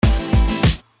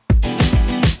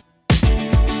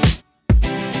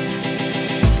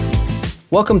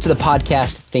Welcome to the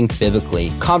podcast, Think Biblically,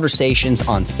 conversations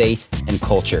on faith and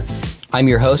culture. I'm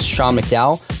your host, Sean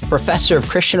McDowell, professor of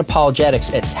Christian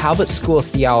apologetics at Talbot School of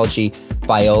Theology,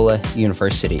 Biola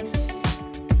University.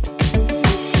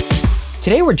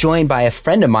 Today we're joined by a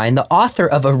friend of mine, the author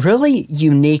of a really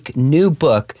unique new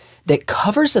book that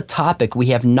covers a topic we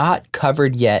have not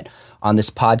covered yet on this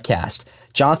podcast.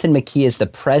 Jonathan McKee is the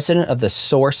president of the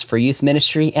Source for Youth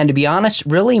Ministry, and to be honest,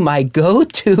 really my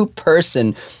go-to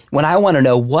person when I want to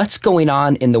know what's going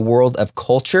on in the world of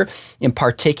culture, in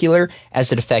particular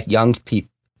as it affects young people.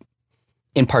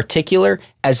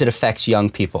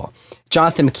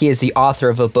 Jonathan McKee is the author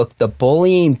of a book, The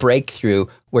Bullying Breakthrough,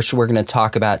 which we're going to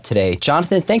talk about today.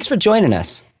 Jonathan, thanks for joining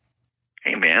us.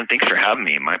 Hey, man. Thanks for having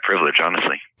me. My privilege,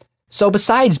 honestly. So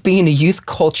besides being a youth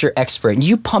culture expert, and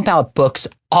you pump out books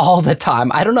all the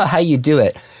time, I don't know how you do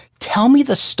it. Tell me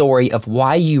the story of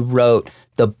why you wrote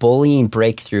The Bullying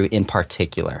Breakthrough in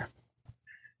particular.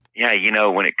 Yeah,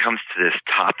 when it comes to this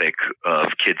topic of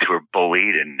kids who are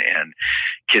bullied and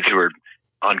kids who are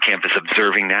on campus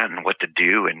observing that and what to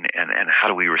do and how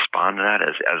do we respond to that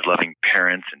as loving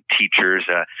parents and teachers,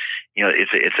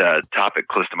 it's a topic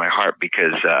close to my heart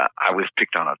because I was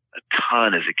picked on a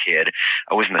ton as a kid.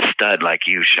 I wasn't a stud like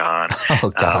you, Sean.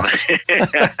 Oh gosh.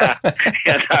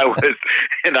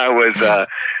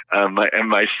 And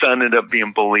my son ended up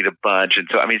being bullied a bunch, and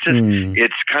so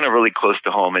it's kind of really close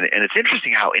to home, and it's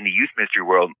interesting how in the youth ministry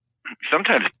world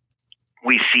sometimes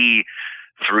we see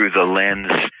through the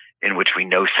lens in which we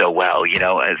know so well,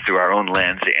 as through our own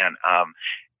lens.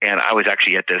 And I was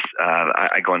actually at this,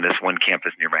 I go on this one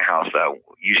campus near my house,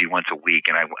 usually once a week.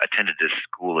 And I attended this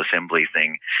school assembly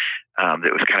thing,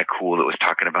 that was kind of cool. That was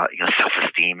talking about,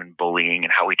 self-esteem and bullying and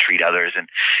how we treat others. And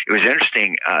it was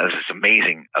interesting. It was this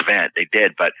amazing event they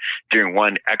did, but during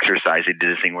one exercise, they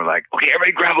did this thing where like, okay,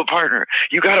 everybody grab a partner.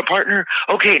 You got a partner?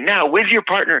 Okay, now with your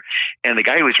partner. And the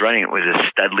guy who was running it was a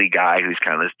studly guy who's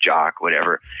kind of this jock,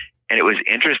 whatever. And it was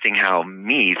interesting how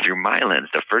me, through my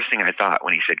lens, the first thing I thought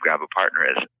when he said grab a partner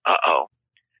is,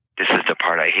 this is the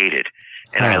part I hated.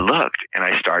 And I looked and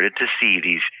I started to see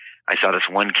I saw this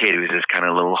one kid who was this kind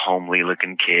of little homely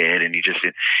looking kid, and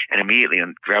and immediately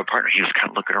on grab a partner, he was kind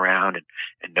of looking around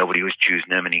and nobody was choosing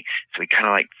him. So he kind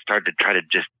of like started to try to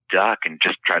just duck and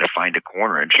just try to find a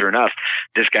corner. And sure enough,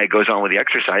 this guy goes on with the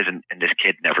exercise and this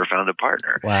kid never found a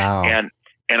partner. Wow. And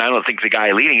I don't think the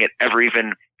guy leading it ever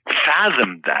even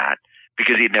fathomed that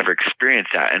because he'd never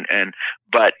experienced that.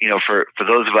 But for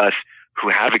those of us who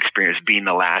have experienced being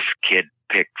the last kid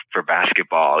picked for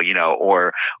basketball,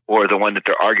 or the one that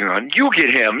they're arguing on, you get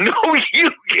him, no,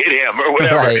 you get him, or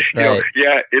whatever. Right.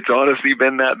 Yeah, it's honestly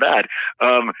been that bad.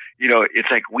 It's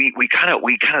like we kind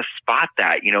of spot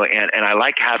that, and I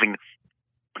like having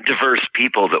diverse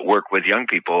people that work with young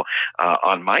people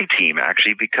on my team,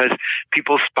 actually, because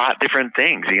people spot different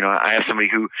things. I have somebody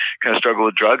who kind of struggled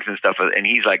with drugs and stuff, and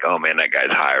he's like, oh man, that guy's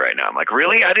high right now. I'm like,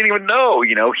 really? I didn't even know.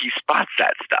 He spots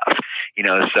that stuff.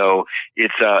 So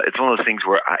it's one of those things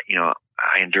where I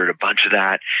endured a bunch of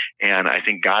that, and I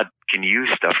think God can use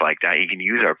stuff like that. He can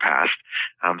use our past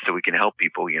so we can help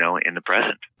people, in the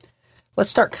present.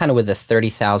 Let's start kind of with a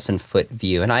 30,000-foot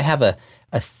view, and I have a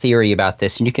theory about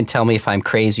this, and you can tell me if I'm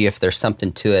crazy, if there's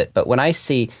something to it. But when I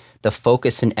see the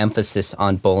focus and emphasis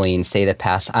on bullying, say the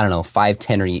past, 5,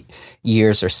 10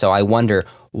 years or so, I wonder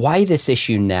why this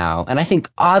issue now? And I think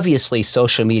obviously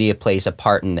social media plays a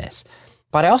part in this.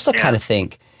 But I also kind of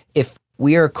think if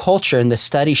we are a culture, and the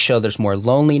studies show there's more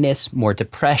loneliness, more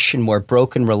depression, more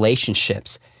broken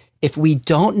relationships, if we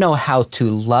don't know how to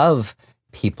love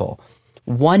people,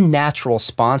 one natural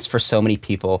response for so many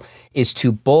people is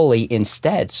to bully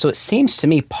instead. So it seems to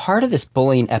me part of this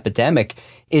bullying epidemic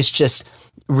is just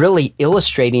really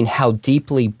illustrating how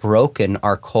deeply broken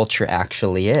our culture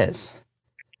actually is.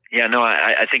 Yeah, no,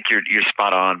 I think you're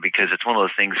spot on, because it's one of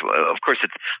those things. Of course,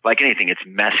 it's like anything; it's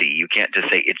messy. You can't just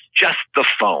say it's just the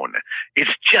phone,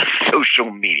 it's just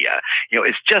social media.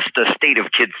 It's just a state of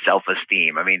kids'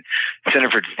 self-esteem. Center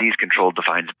for Disease Control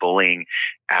defines bullying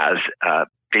as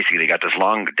basically they got this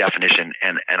long definition,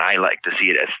 and I like to see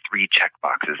it as 3 check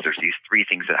boxes. There's these 3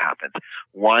 things that happen.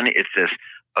 1, it's this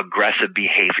aggressive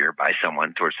behavior by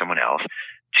someone towards someone else.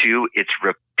 2, it's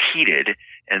repeated.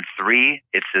 And 3,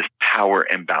 it's this power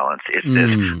imbalance. It's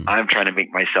this, I'm trying to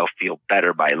make myself feel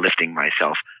better by lifting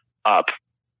myself up,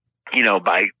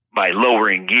 by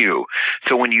lowering you.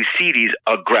 So when you see these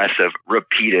aggressive,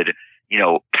 repeated,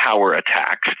 power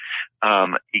attacks,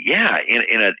 in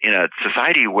a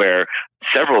society where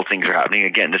several things are happening.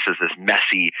 Again, this is this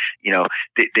messy,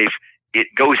 it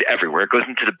goes everywhere. It goes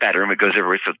into the bedroom. It goes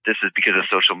everywhere. So this is because of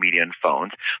social media and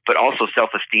phones, but also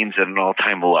self-esteem's at an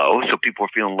all-time low. So people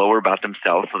are feeling lower about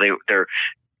themselves. So they're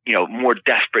more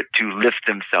desperate to lift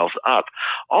themselves up.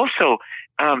 Also,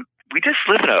 we just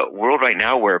live in a world right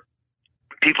now where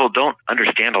people don't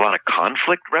understand a lot of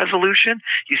conflict resolution.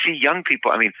 You see young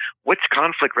people, what's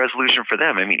conflict resolution for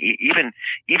them?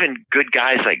 Even good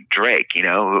guys like Drake,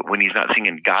 when he's not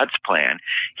singing God's Plan,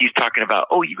 he's talking about,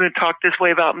 oh, you're going to talk this way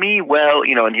about me? Well,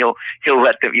 and he'll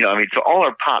let them, so all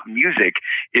our pop music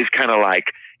is kind of like,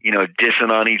 dissing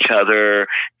on each other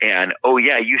and, oh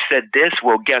yeah, you said this,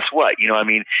 well, guess what?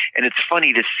 And it's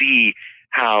funny to see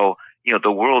how,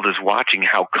 the world is watching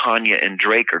how Kanye and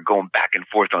Drake are going back and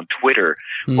forth on Twitter.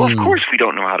 Well, of course we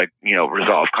don't know how to,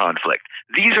 resolve conflict.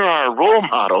 These are our role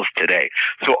models today.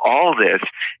 So all this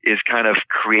is kind of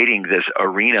creating this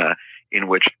arena in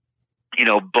which,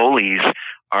 bullies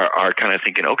are kind of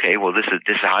thinking, okay, well, this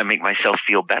is how I make myself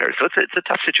feel better. So it's a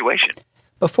tough situation.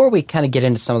 Before we kind of get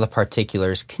into some of the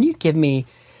particulars, can you give me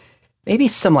maybe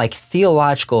some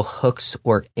theological hooks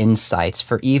or insights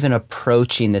for even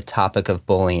approaching the topic of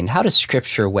bullying? How does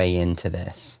Scripture weigh into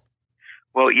this?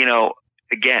 Well,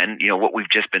 again, what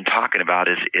we've just been talking about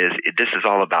is this is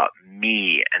all about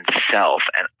me and self,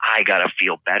 and I got to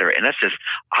feel better. And that's just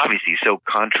obviously so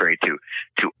contrary to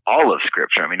all of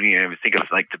Scripture. Think of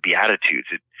the Beatitudes.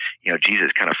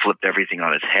 Jesus kind of flipped everything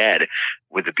on its head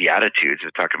with the Beatitudes.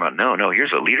 It's talking about, no,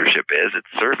 here's what leadership is. It's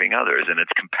serving others, and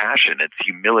it's compassion, it's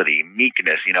humility,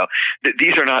 meekness.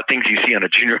 These are not things you see on a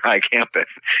junior high campus.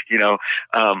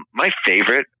 My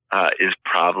favorite is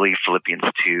probably Philippians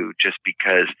 2, just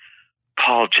because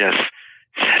Paul just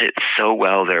said it so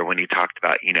well there when he talked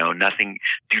about,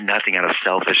 do nothing out of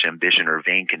selfish ambition or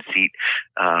vain conceit,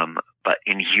 but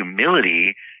in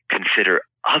humility, consider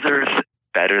others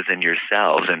better than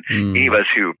yourselves. And any of us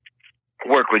who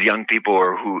work with young people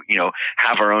or who,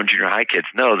 have our own junior high kids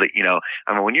know that,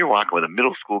 when you're walking with a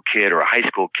middle school kid or a high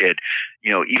school kid,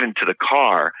 even to the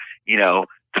car,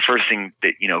 the first thing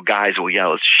that, guys will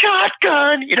yell is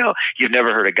shotgun. You've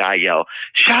never heard a guy yell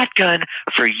shotgun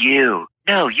for you.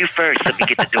 No, you first. Let me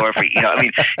get the door for you.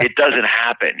 It doesn't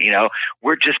happen.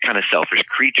 We're just kind of selfish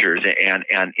creatures,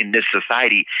 and in this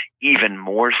society, even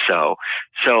more so.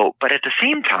 So, but at the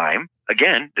same time,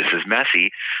 again, this is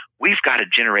messy. We've got a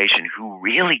generation who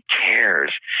really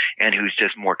cares and who's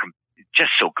just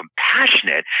just so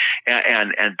compassionate,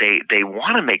 and they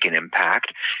want to make an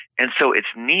impact. And so it's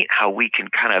neat how we can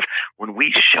kind of, when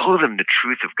we show them the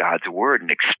truth of God's word and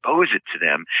expose it to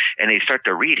them, and they start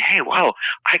to read, hey, wow,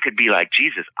 I could be like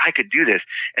Jesus. I could do this.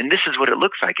 And this is what it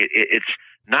looks like. It's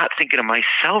not thinking of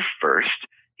myself first,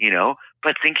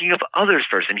 but thinking of others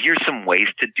first. And here's some ways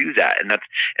to do that. And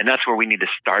that's where we need to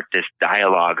start this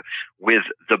dialogue with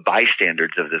the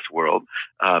bystanders of this world,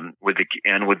 with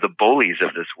the bullies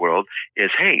of this world,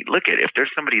 is, hey, look if there's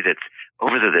somebody that's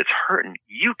over there that's hurting,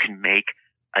 you can make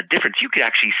a difference. You could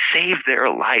actually save their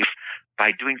life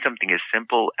by doing something as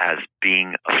simple as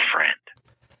being a friend.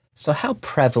 So how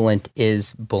prevalent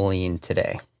is bullying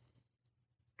today?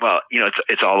 Well,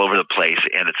 it's all over the place,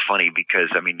 and it's funny because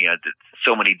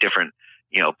so many different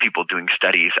people doing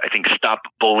studies. I think Stop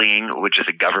Bullying, which is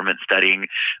a government studying,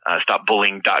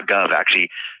 stopbullying.gov actually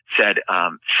said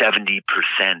 70%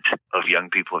 of young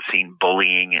people have seen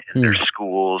bullying in their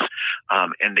schools.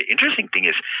 And the interesting thing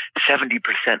is 70%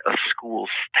 of school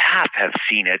staff have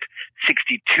seen it.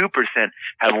 62%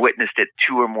 have witnessed it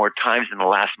 2 or more times in the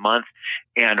last month,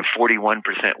 and 41%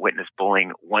 witness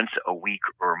bullying once a week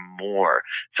or more.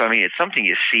 So, it's something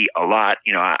you see a lot.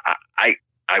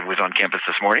 I was on campus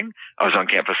this morning. I was on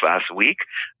campus last week.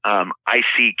 I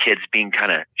see kids being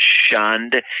kind of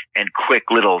shunned, and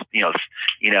quick little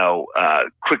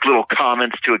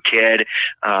comments to a kid.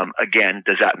 Again,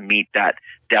 does that meet that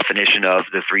definition of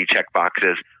the 3 check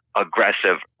boxes?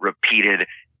 Aggressive, repeated,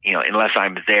 unless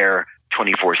I'm there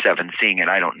 24/7 seeing it,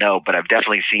 I don't know, but I've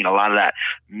definitely seen a lot of that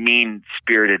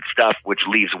mean-spirited stuff, which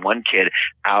leaves one kid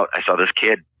out. I saw this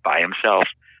kid by himself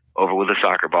over with a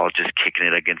soccer ball, just kicking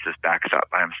it against his backstop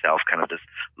by himself, kind of this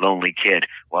lonely kid,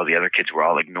 while the other kids were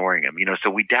all ignoring him. So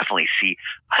we definitely see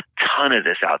a ton of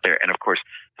this out there. And of course,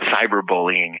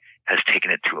 cyberbullying has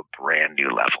taken it to a brand new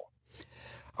level.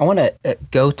 I want to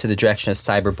go to the direction of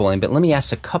cyberbullying, but let me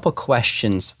ask a couple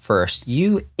questions first.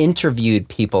 You interviewed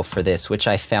people for this, which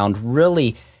I found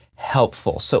really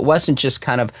helpful. So it wasn't just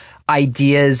kind of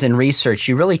ideas and research.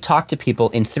 You really talked to people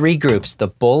in 3 groups: the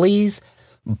bullies,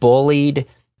 bullied,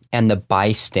 and the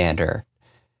bystander.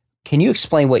 Can you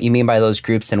explain what you mean by those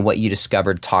groups and what you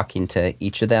discovered talking to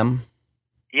each of them?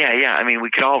 Yeah. I mean, we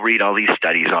could all read all these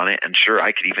studies on it, and sure,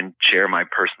 I could even share my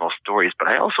personal stories, but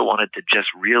I also wanted to just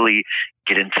really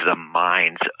get into the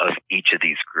minds of each of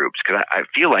these groups, because I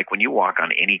feel like when you walk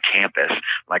on any campus,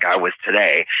 like I was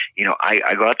today,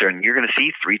 I go out there and you're going to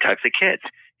see three types of kids.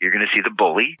 You're going to see the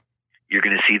bully, you're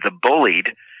going to see the bullied,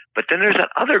 but then there's that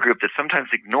other group that's sometimes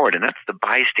ignored, and that's the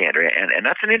bystander. And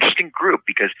that's an interesting group,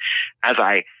 because as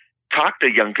I talk to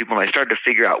young people and I started to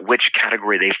figure out which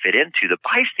category they fit into, the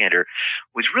bystander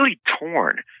was really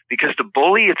torn, because the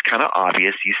bully, it's kind of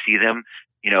obvious. You see them,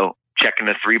 checking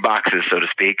the three boxes, so to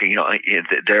speak.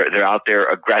 They're out there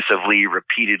aggressively,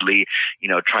 repeatedly,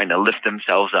 trying to lift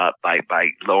themselves up by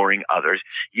lowering others.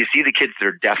 You see the kids that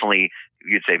are definitely,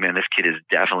 you'd say, man, this kid is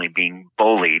definitely being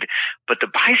bullied. But the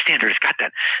bystander's got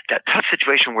that tough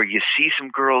situation where you see some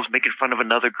girls making fun of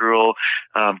another girl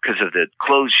because of the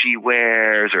clothes she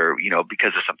wears, or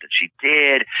because of something she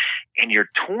did, and you're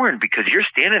torn because you're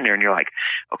standing there and you're like,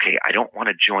 okay, I don't want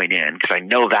to join in because I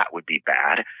know that would be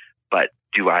bad, but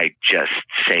do I just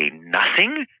say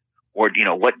nothing? Or,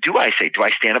 what do I say? Do I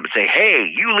stand up and say, hey,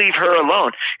 you leave her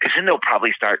alone? Because then they'll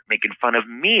probably start making fun of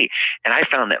me. And I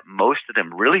found that most of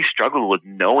them really struggle with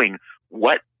knowing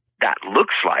what that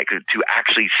looks like to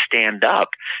actually stand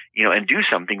up, and do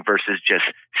something versus just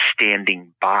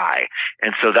standing by.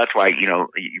 And so that's why,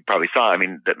 you probably saw,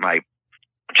 that my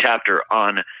chapter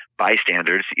on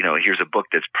bystanders, here's a book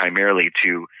that's primarily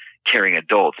to caring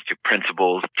adults, to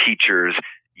principals, teachers,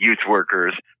 youth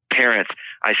workers, parents.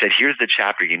 I said, here's the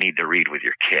chapter you need to read with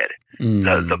your kid,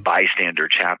 the bystander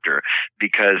chapter,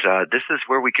 because this is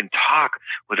where we can talk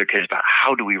with our kids about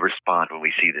how do we respond when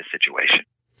we see this situation.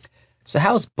 So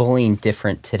how is bullying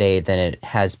different today than it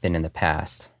has been in the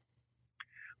past?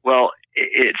 Well,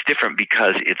 it's different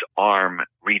because its arm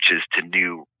reaches to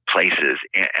new places.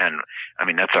 And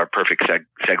that's our perfect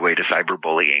segue to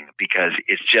cyberbullying, because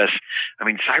it's just,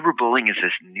 cyberbullying is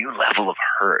this new level of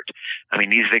hurt.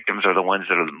 These victims are the ones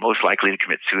that are the most likely to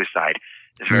commit suicide.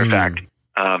 As a matter of fact,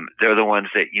 they're the ones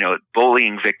that,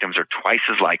 bullying victims are twice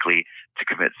as likely to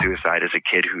commit suicide as a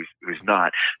kid who's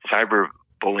not.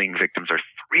 Cyberbullying victims are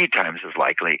 3 times as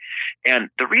likely. And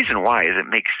the reason why is it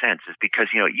makes sense is because,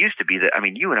 it used to be that,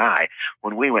 you and I,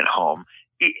 when we went home,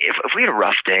 if we had a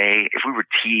rough day, if we were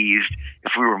teased,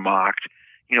 if we were mocked,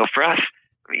 for us,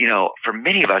 for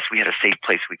many of us, we had a safe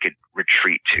place we could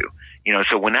retreat to.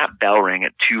 So when that bell rang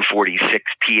at 2:46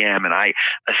 p.m. and I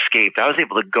escaped, I was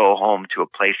able to go home to a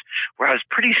place where I was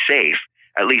pretty safe,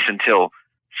 at least until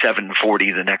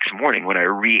 7:40 the next morning when I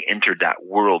re-entered that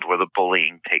world where the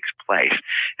bullying takes place.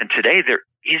 And today there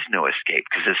is no escape,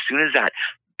 because as soon as that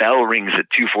bell rings at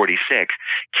 2:46,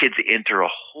 kids enter a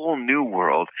whole new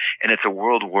world, and it's a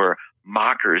world where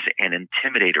mockers and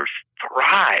intimidators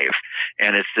thrive.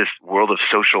 And it's this world of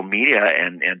social media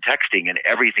and texting and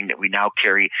everything that we now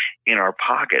carry in our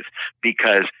pockets,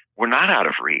 because we're not out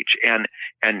of reach. And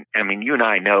you and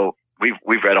I know,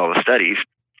 we've read all the studies.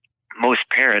 Most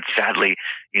parents, sadly,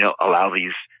 allow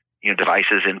these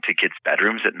devices into kids'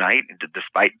 bedrooms at night,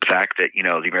 despite the fact that,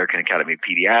 the American Academy of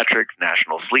Pediatrics,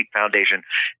 National Sleep Foundation,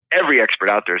 every expert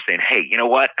out there is saying, hey, you know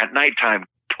what? At nighttime,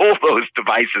 pull those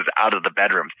devices out of the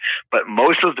bedrooms. But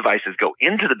most of those devices go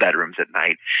into the bedrooms at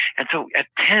night. And so at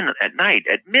 10 at night,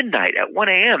 at midnight, at 1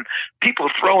 a.m., people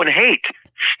are throwing hate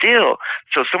still.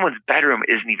 So someone's bedroom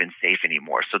isn't even safe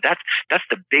anymore. So that's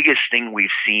the biggest thing we've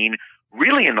seen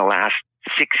really in the last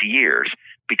 6 years,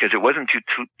 because it wasn't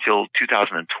till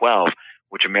 2012,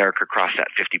 which America crossed that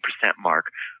 50% mark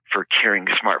for carrying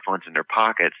smartphones in their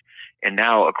pockets. And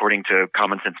now, according to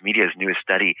Common Sense Media's newest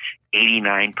study,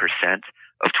 89%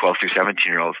 of 12 through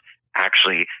 17-year-olds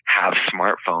actually have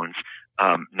smartphones,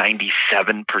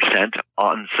 97%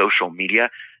 on social media.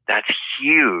 That's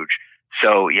huge.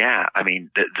 So, yeah,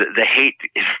 the hate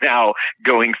is now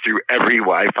going through every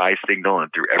Wi-Fi signal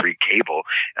and through every cable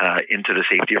into the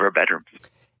safety of our bedrooms.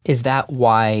 Is that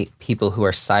why people who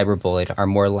are cyberbullied are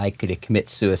more likely to commit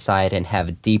suicide and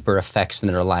have deeper effects in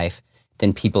their life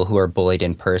than people who are bullied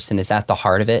in person? Is that the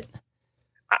heart of it?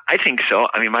 I think so.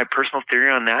 My personal theory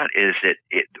on that is that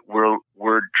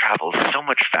word travels so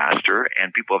much faster,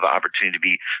 and people have the opportunity to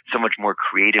be so much more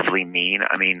creatively mean.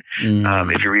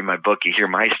 If you read my book, you hear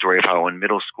my story of how in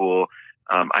middle school,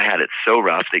 I had it so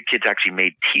rough that kids actually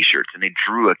made T-shirts, and they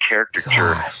drew a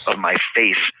caricature of my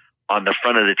face on the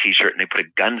front of the T-shirt, and they put a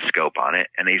gun scope on it,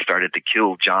 and they started the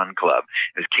Kill John Club.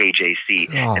 It was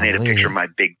KJC, and they had a picture of my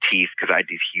big teeth because I had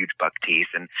these huge buck teeth.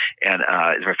 And as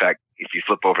a matter of fact, if you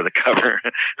flip over the cover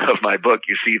of my book,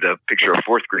 you see the picture of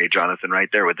fourth grade Jonathan right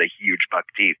there with the huge buck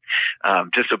teeth,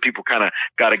 just so people kind of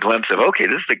got a glimpse of, okay,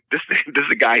 this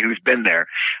is a guy who's been there.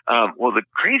 Well, the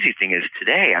crazy thing is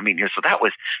today, I mean, so that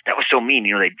was so mean.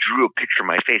 They drew a picture of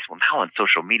my face. Well, now on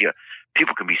social media,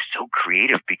 people can be so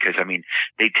creative because, I mean,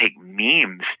 they take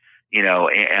memes,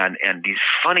 and these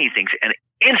funny things, and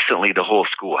instantly the whole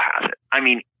school has it. I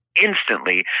mean,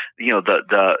 instantly,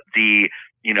 the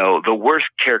worst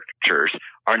characters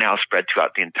are now spread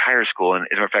throughout the entire school. And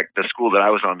as a matter of fact, the school that I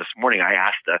was on this morning, I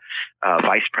asked the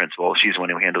vice principal, she's the one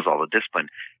who handles all the discipline,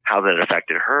 how that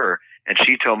affected her. And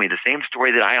she told me the same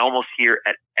story that I almost hear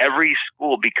at every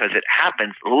school, because it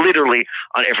happens literally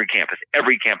on every campus.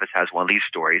 Every campus has one of these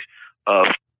stories of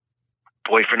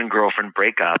boyfriend and girlfriend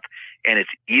break up, and it's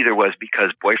either was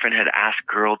because boyfriend had asked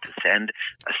girl to send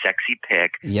a sexy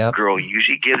pic. Yep. Girl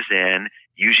usually gives in,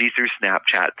 usually through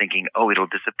Snapchat, thinking, oh, it'll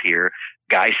disappear.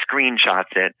 Guy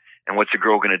screenshots it. And what's the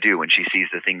girl going to do when she sees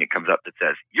the thing that comes up that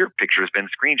says, your picture has been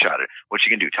screenshotted? What's she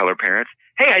going to do? Tell her parents,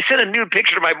 hey, I sent a nude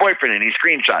picture to my boyfriend and he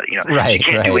screenshot it. Right,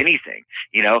 she can't do anything.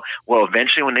 Well,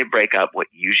 eventually when they break up, what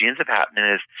usually ends up happening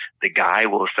is the guy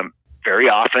will very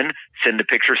often send a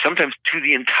picture, sometimes to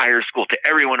the entire school, to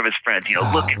every one of his friends,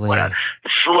 look at what a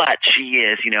slut she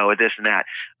is, this and that.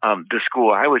 The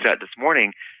school I was at this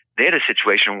morning, they had a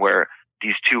situation where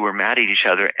these two were mad at each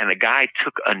other, and the guy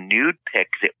took a nude pic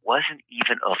that wasn't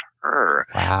even of her,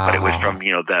 but it was from,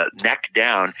 the neck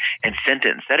down, and sent it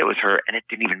and said it was her, and it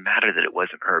didn't even matter that it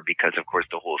wasn't her because, of course,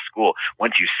 the whole school,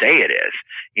 once you say it is,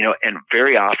 and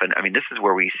very often, I mean, this is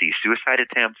where we see suicide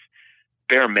attempts.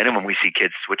 Bare minimum, we see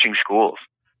kids switching schools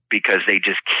because they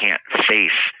just can't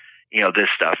face, this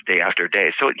stuff day after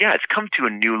day. So, yeah, it's come to a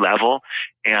new level,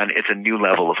 and it's a new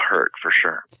level of hurt for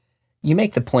sure. You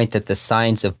make the point that the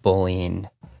signs of bullying,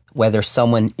 whether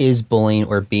someone is bullying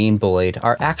or being bullied,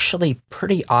 are actually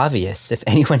pretty obvious if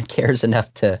anyone cares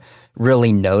enough to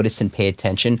really notice and pay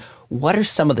attention. What are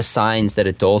some of the signs that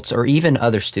adults or even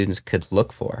other students could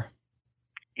look for?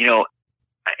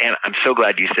 And I'm so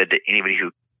glad you said that anybody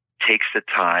who takes the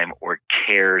time or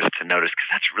cares to notice, because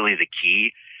that's really the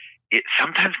key.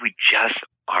 Sometimes we just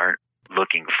aren't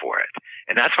looking for it.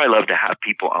 And that's why I love to have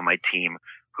people on my team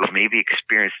who've maybe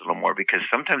experienced a little more, because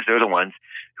sometimes they're the ones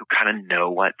who kind of know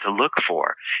what to look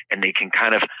for, and they can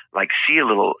kind of like see a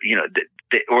little,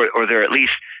 or they're at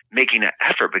least making an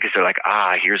effort because they're like,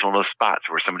 here's one of those spots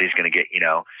where somebody's going to get,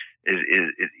 is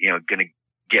going to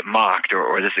get mocked,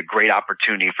 or this is a great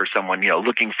opportunity for someone,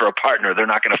 looking for a partner. They're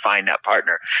not going to find that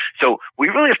partner. So we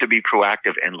really have to be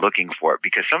proactive and looking for it,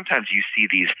 because sometimes you see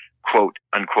these quote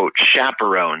unquote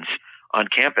chaperones on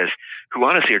campus who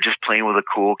honestly are just playing with the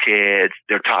cool kids.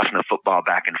 They're tossing the football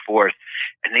back and forth,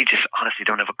 and they just honestly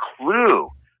don't have a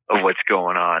clue of what's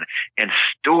going on. And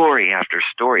story after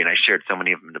story, and I shared so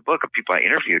many of them in the book of people I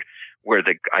interviewed where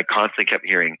I constantly kept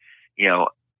hearing,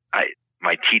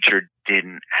 my teacher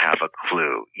didn't have a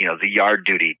clue. The yard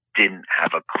duty didn't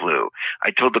have a clue.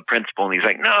 I told the principal, and he's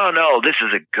like, no, this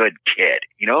is a good kid,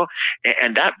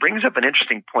 and that brings up an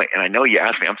interesting point. And I know you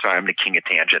asked me, I'm sorry, I'm the king of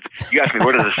tangents. You asked me,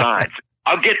 what are the signs?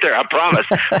 I'll get there, I promise.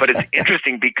 But it's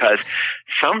interesting because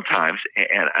sometimes,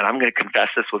 and I'm going to confess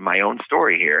this with my own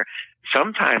story here,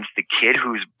 sometimes the kid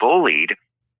who's bullied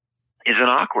is an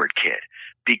awkward kid,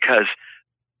 because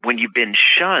when you've been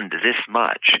shunned this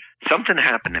much, something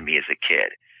happened to me as a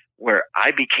kid where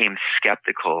I became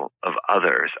skeptical of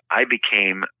others. I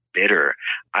became bitter.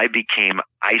 I became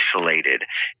isolated.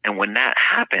 And when that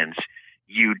happens,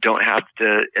 you don't have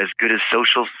as good as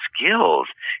social skills,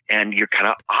 and you're kind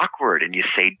of awkward, and you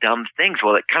say dumb things.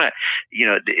 Well, it kind of,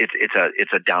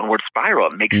 it's a downward spiral.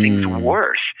 It makes things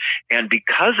worse. And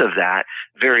because of that,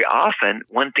 very often,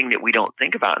 one thing that we don't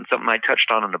think about, and something I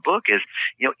touched on in the book, is,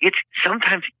 it's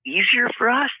sometimes easier for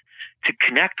us to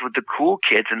connect with the cool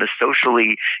kids and the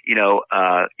socially,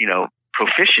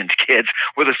 proficient kids,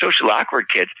 where the social awkward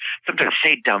kids sometimes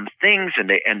say dumb things, and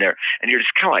you're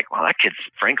just kind of like, well, that kid's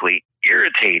frankly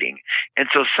irritating. And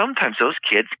so sometimes those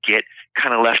kids get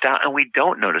kind of left out, and we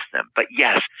don't notice them. But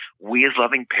yes, we as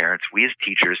loving parents, we as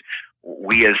teachers,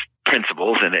 we as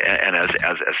principals, and as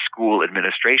a school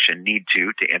administration need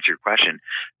to answer your question,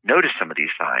 notice some of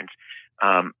these signs,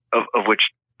 of which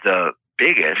the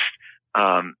biggest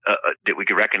that we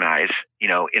could recognize,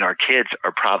 in our kids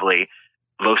are probably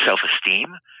low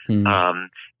self-esteem.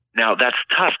 Now that's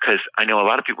tough, because I know a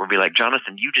lot of people will be like,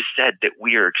 Jonathan, you just said that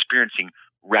we are experiencing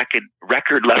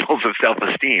record levels of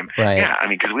self-esteem. Right. Yeah, I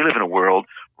mean, because we live in a world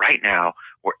right now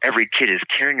where every kid is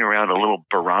carrying around a little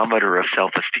barometer of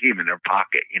self-esteem in their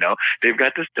pocket. They've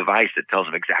got this device that tells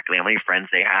them exactly how many friends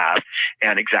they have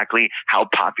and exactly how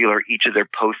popular each of their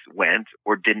posts went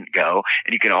or didn't go.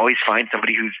 And you can always find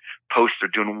somebody whose posts are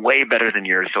doing way better than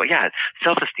yours. So yeah,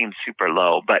 self-esteem's super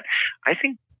low. But I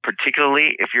think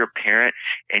particularly if you're a parent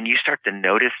and you start to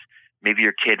notice maybe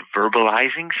your kid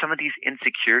verbalizing some of these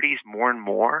insecurities more and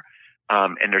more,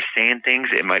 and they're saying things.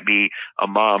 It might be a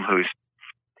mom who's,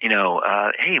 hey,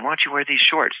 why don't you wear these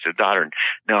shorts to a daughter?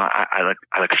 No, I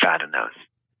look fat in those.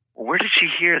 Well, where did she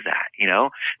hear that?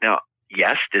 Now,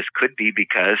 yes, this could be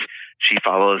because she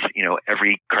follows,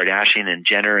 every Kardashian and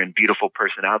Jenner and beautiful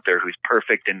person out there who's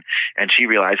perfect. And she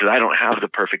realizes I don't have the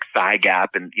perfect thigh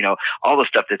gap and, all the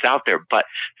stuff that's out there. But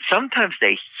sometimes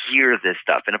they hear this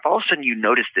stuff. And if all of a sudden you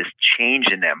notice this change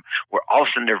in them where all of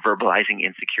a sudden they're verbalizing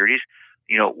insecurities,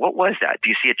 what was that? Do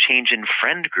you see a change in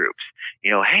friend groups?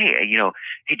 Hey, do you want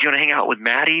to hang out with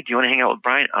Maddie? Do you want to hang out with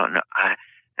Brian? Oh, no,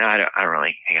 I don't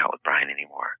really hang out with Brian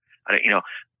anymore.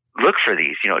 Look for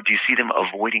these. Do you see them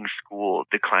avoiding school,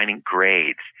 declining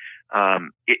grades?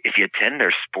 If you attend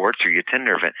their sports or you attend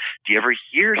their event, do you ever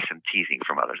hear some teasing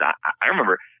from others? I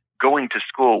remember going to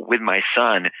school with my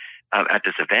son at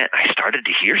this event. I started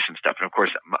to hear some stuff. And of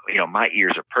course, my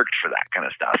ears are perked for that kind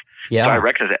of stuff. Yeah. So I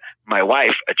recognize that my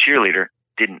wife, a cheerleader,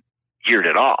 didn't hear it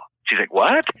at all. She's like,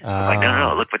 what? I'm like,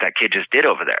 no, look what that kid just did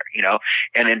over there,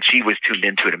 and then she was tuned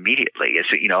into it immediately.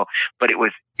 So, but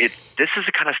this is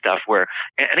the kind of stuff where,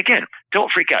 and again,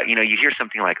 don't freak out. You hear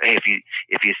something like, hey,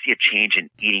 if you see a change in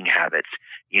eating habits,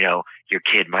 your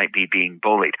kid might be being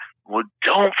bullied. Well,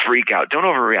 don't freak out. Don't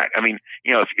overreact. I mean,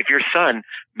 if your son,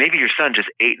 maybe your son just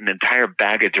ate an entire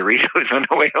bag of Doritos on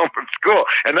the way home from school,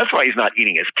 and that's why he's not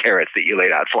eating his carrots that you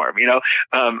laid out for him,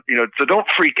 so don't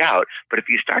freak out. But if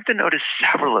you start to notice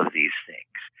several of these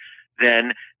things,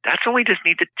 then that's when we just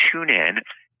need to tune in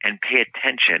and pay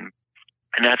attention.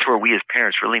 And that's where we as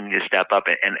parents really need to step up.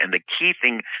 And the key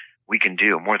thing we can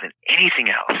do more than anything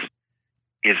else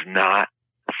is not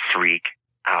freak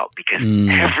out, because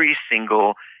every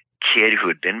single kid who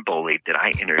had been bullied that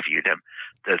I interviewed him,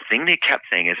 the thing they kept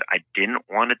saying is, I didn't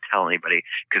want to tell anybody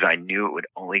because I knew it would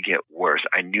only get worse.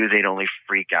 I knew they'd only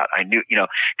freak out. I knew,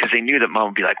 because they knew that mom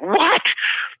would be like, what?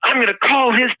 I'm going to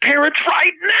call his parents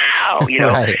right now,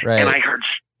 Right. And I heard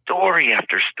story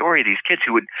after story of these kids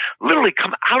who would literally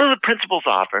come out of the principal's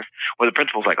office where the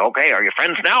principal's like, okay, are you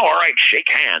friends now? All right, shake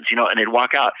hands, and they'd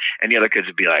walk out and the other kids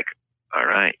would be like, all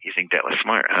right, you think that was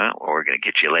smart, huh? Well, we're going to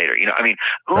get you later.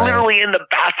 Literally in the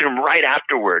bathroom right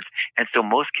afterwards. And so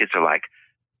most kids are like,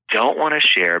 don't want to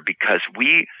share because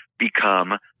we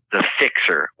become the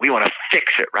fixer. We want to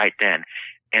fix it right then.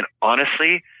 And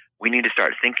honestly, we need to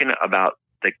start thinking about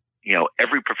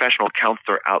every professional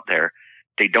counselor out there.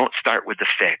 They don't start with the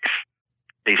fix.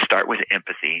 They start with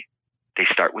empathy. They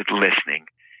start with listening.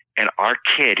 And our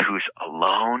kid who's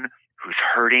alone, who's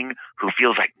hurting, who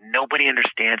feels like nobody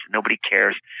understands, nobody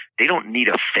cares, they don't need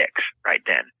a fix right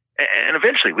then. And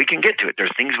eventually we can get to it.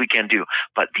 There's things we can do.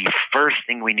 But the first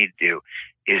thing we need to do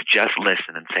is just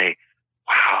listen and say,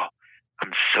 wow,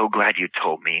 I'm so glad you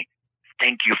told me.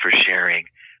 Thank you for sharing.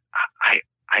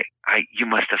 You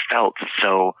must have felt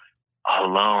so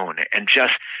alone. And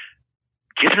just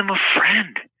give them a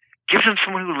friend. Give them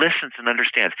someone who listens and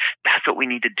understands. That's what we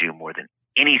need to do more than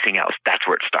anything else. That's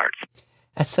where it starts.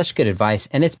 That's such good advice.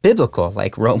 And it's biblical.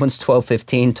 Like Romans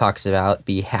 12:15 talks about,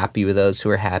 be happy with those who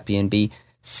are happy and be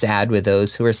sad with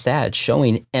those who are sad.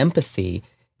 Showing empathy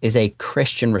is a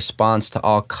Christian response to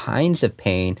all kinds of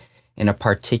pain, and in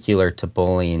particular to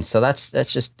bullying. So that's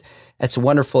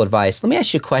wonderful advice. Let me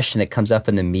ask you a question that comes up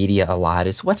in the media a lot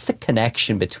is, what's the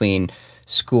connection between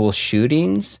school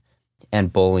shootings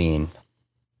and bullying?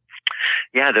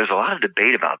 Yeah, there's a lot of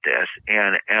debate about this,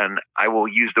 and I will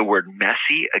use the word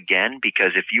messy again,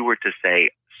 because if you were to say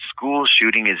school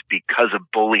shooting is because of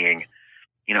bullying,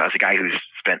 as a guy who's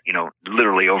spent,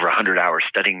 literally over 100 hours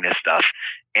studying this stuff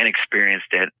and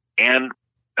experienced it, and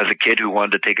as a kid who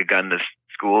wanted to take a gun to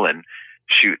school and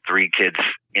shoot 3 kids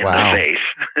in the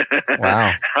face.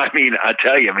 Wow. I mean, I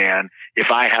tell you, man, if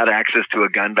I had access to a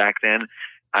gun back then,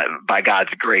 by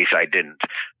God's grace, I didn't.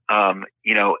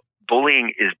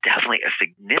 Bullying is definitely a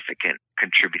significant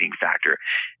contributing factor,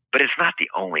 but it's not the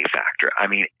only factor. I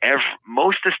mean,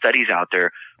 most of the studies out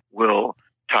there will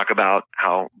talk about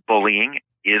how bullying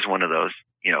is one of those,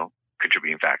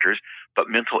 contributing factors, but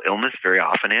mental illness very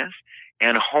often is,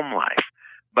 and home life.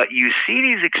 But you see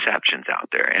these exceptions out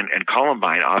there, and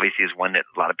Columbine obviously is one that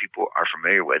a lot of people are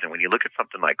familiar with. And when you look at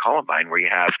something like Columbine, where you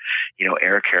have,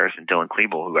 Eric Harris and Dylan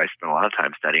Klebold, who I spent a lot of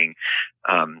time studying,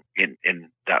 in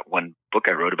that one book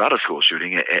I wrote about a school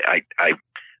shooting,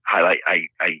 highlight,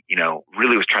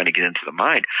 really was trying to get into the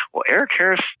mind. Well, Eric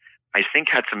Harris, I think,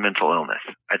 had some mental illness.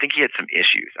 I think he had some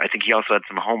issues. I think he also had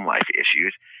some home life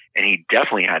issues. And he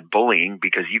definitely had bullying,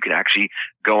 because you can actually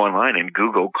go online and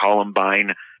Google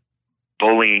Columbine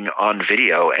bullying on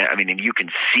video. And you can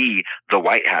see the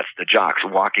white hats, the jocks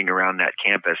walking around that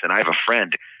campus. And I have a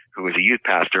friend who was a youth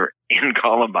pastor in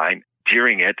Columbine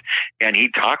during it, and he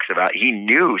talks about, he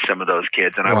knew some of those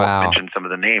kids, and I won't mention some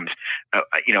of the names.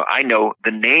 I know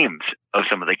the names of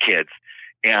some of the kids,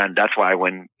 and that's why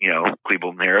when,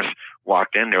 Klebold and Harris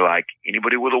walked in, they're like,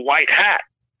 anybody with a white hat,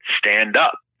 stand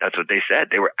up. That's what they said.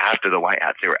 They were after the white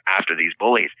hats. They were after these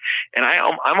bullies. And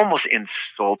I'm almost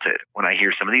insulted when I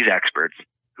hear some of these experts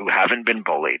who haven't been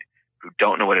bullied, who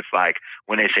don't know what it's like,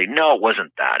 when they say, no, it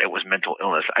wasn't that. It was mental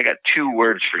illness. I got two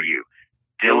words for you.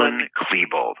 Dylan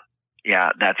Klebold. Yeah,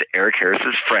 that's Eric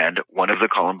Harris's friend, one of the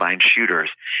Columbine shooters.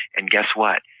 And guess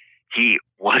what? He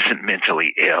wasn't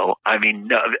mentally ill.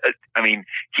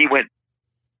 He went,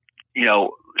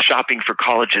 shopping for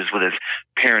colleges with his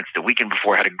parents the weekend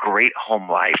before, had a great home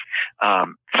life,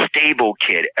 stable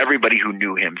kid. Everybody who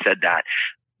knew him said that,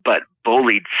 but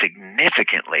bullied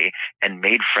significantly and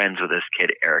made friends with this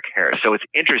kid, Eric Harris. So it's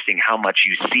interesting how much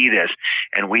you see this.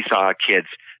 And we saw kids,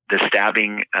 the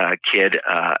stabbing kid,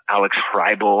 Alex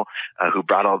Hreibel, who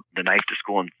brought the knife to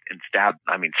school and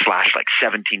slashed like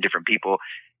 17 different people.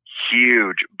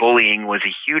 Huge. Bullying was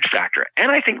a huge factor. And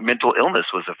I think mental illness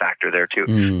was a factor there too.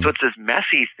 So it's this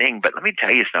messy thing. But let me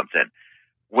tell you something.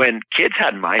 When kids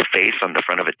had my face on the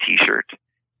front of a t-shirt,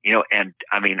 and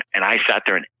I sat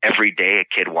there, and every day a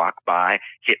kid walked by,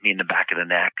 hit me in the back of the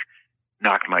neck,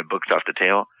 knocked my books off the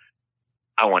table,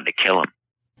 I wanted to kill him.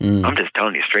 I'm just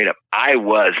telling you straight up. I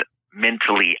was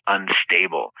mentally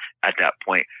unstable at that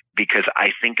point, because I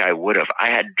think I would have. I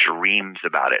had dreams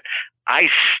about it. I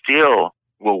still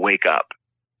will wake up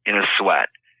in a sweat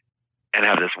and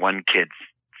have this one kid's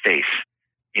face,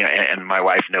 and my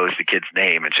wife knows the kid's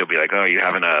name, and she'll be like, oh, you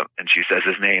having and she says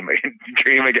his name,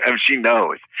 dream again. She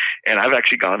knows. And I've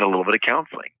actually gone to a little bit of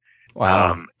counseling.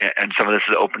 Wow. And some of this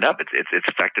has opened up. It's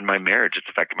affected my marriage. It's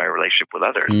affected my relationship with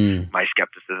others, my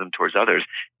skepticism towards others.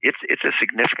 It's a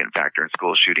significant factor in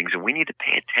school shootings, and we need to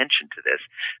pay attention to this,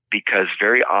 because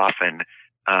very often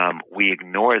we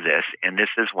ignore this, and this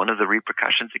is one of the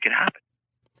repercussions that can happen.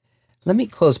 Let me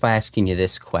close by asking you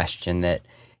this question, that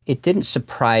it didn't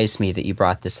surprise me that you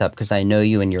brought this up, because I know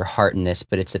you and your heart in this,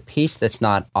 but it's a piece that's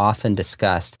not often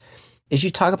discussed, is you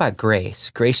talk about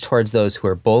grace towards those who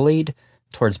are bullied,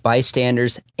 towards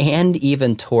bystanders, and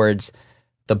even towards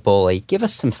the bully. Give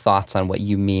us some thoughts on what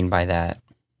you mean by that.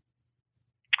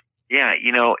 Yeah,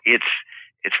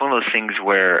 it's one of those things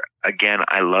where, again,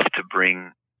 I love to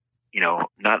bring,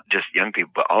 not just young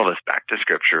people, but all of us back to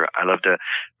Scripture. I love to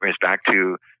bring us back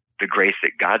to the grace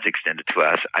that God's extended to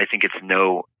us. I think it's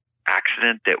no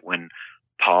accident that when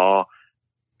Paul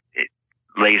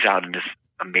lays out in this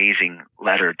amazing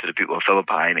letter to the people of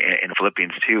Philippi, and in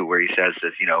Philippians 2, where he says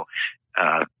this,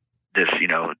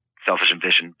 selfish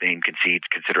ambition, vain conceit,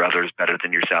 consider others better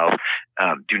than yourself.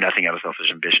 Do nothing out of selfish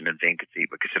ambition and vain conceit,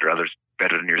 but consider others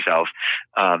better than yourselves.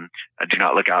 Do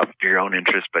not look out for your own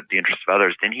interests, but the interests of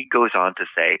others. Then he goes on to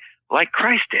say, like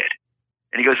Christ did.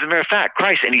 And he goes, as a matter of fact,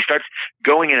 Christ, and he starts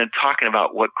going in and talking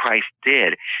about what Christ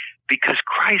did, because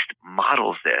Christ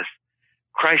models this.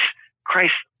 Christ's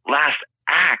last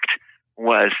act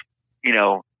was,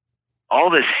 all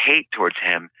this hate towards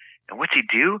him. And what's he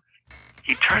do?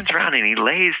 He turns around and he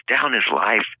lays down his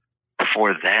life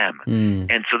for them.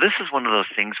 And so this is one of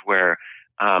those things where,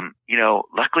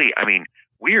 luckily,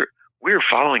 we're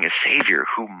following a Savior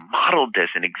who modeled this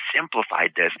and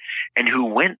exemplified this, and who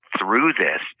went through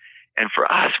this. And for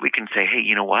us, we can say, hey,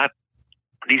 you know what?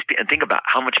 And think about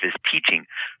how much of his teaching,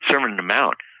 Sermon on the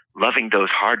Mount, loving those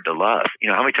hard to love.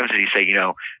 How many times did he say,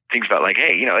 things about like,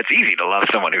 hey, it's easy to love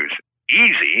someone who's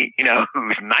easy,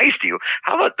 who's nice to you.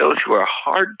 How about those who are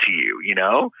hard to you,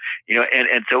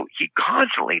 and so he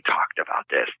constantly talked about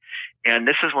this. And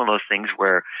this is one of those things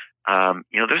where,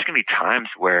 there's going to be times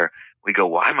where we go,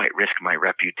 well, I might risk my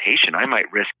reputation. I might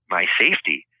risk my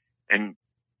safety. And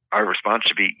our response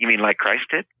should be, you mean like Christ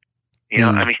did?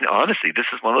 Honestly, this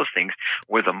is one of those things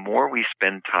where the more we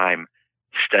spend time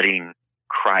studying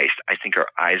Christ, I think our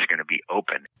eyes are going to be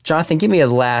open. Jonathan, give me a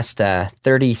last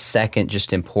 30-second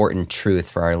just important truth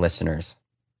for our listeners.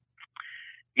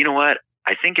 You know what?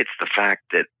 I think it's the fact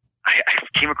that I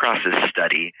came across this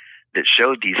study that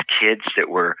showed these kids that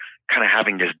were kind of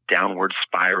having this downward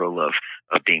spiral of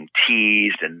being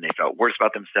teased, and they felt worse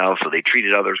about themselves, so they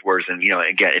treated others worse. And,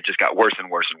 again, it just got worse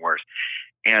and worse and worse.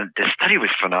 And the study was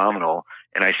phenomenal,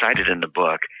 and I cited in the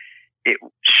book. it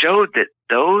showed that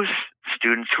those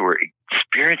students who were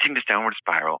experiencing this downward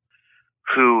spiral,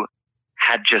 who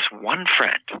had just one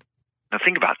friend, now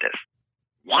think about this,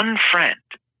 one friend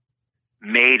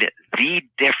made the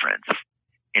difference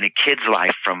in a kid's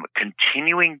life from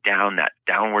continuing down that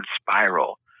downward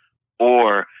spiral,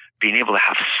 or being able to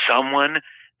have someone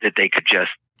that they could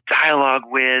just dialogue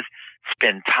with,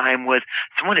 spend time with,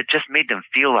 someone that just made them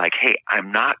feel like, hey,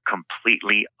 I'm not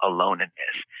completely alone in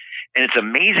this. And it's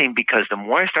amazing because the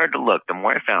more I started to look, the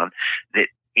more I found that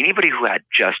anybody who had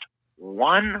just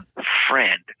one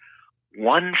friend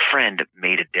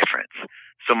made a difference.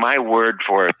 So my word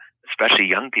for especially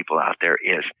young people out there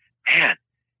is, man,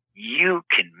 you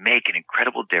can make an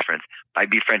incredible difference by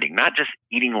befriending, not just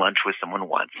eating lunch with someone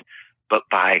once, but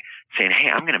by saying, hey,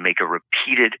 I'm going to make a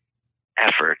repeated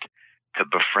effort to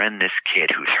befriend this kid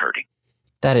who's hurting.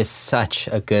 That is such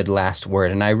a good last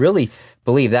word. And I really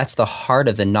believe that's the heart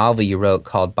of the novel you wrote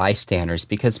called Bystanders,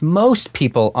 because most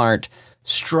people aren't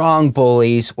strong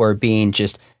bullies or being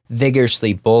just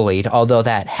vigorously bullied, although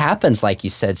that happens, like you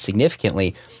said,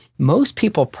 significantly. Most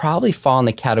people probably fall in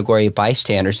the category of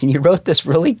bystanders, and you wrote this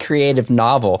really creative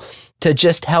novel to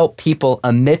just help people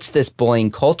amidst this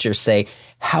bullying culture say,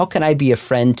 how can I be a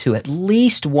friend to at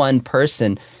least one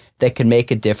person that can make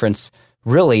a difference,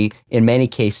 really, in many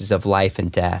cases of life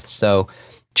and death? So,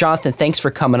 Jonathan, thanks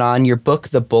for coming on. Your book,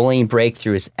 The Bullying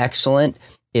Breakthrough, is excellent.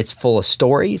 It's full of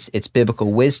stories. It's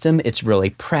biblical wisdom. It's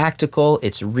really practical.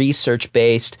 It's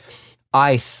research-based.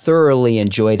 I thoroughly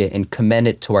enjoyed it and commend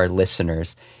it to our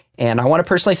listeners. And I want to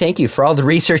personally thank you for all the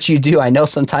research you do. I know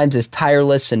sometimes it's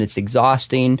tireless and it's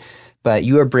exhausting, but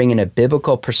you are bringing a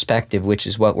biblical perspective, which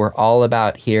is what we're all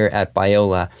about here at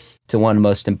Biola, to one of the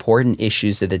most important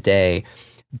issues of the day,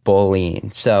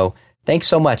 bullying. So thanks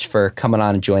so much for coming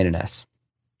on and joining us.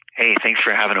 Hey, thanks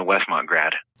for having a Westmont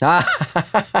grad.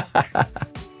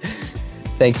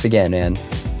 Thanks again, man.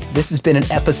 This has been an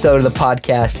episode of the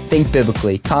podcast, Think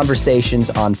Biblically, Conversations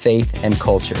on Faith and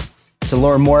Culture. To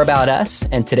learn more about us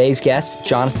and today's guest,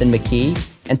 Jonathan McKee,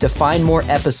 and to find more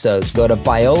episodes, go to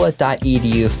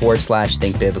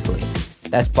biola.edu/thinkbiblically.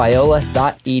 That's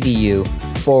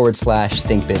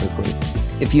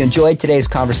biola.edu/thinkbiblically. If you enjoyed today's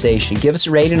conversation, give us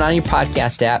a rating on your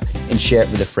podcast app and share it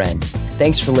with a friend.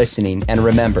 Thanks for listening, and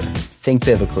remember, think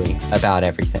biblically about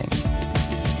everything.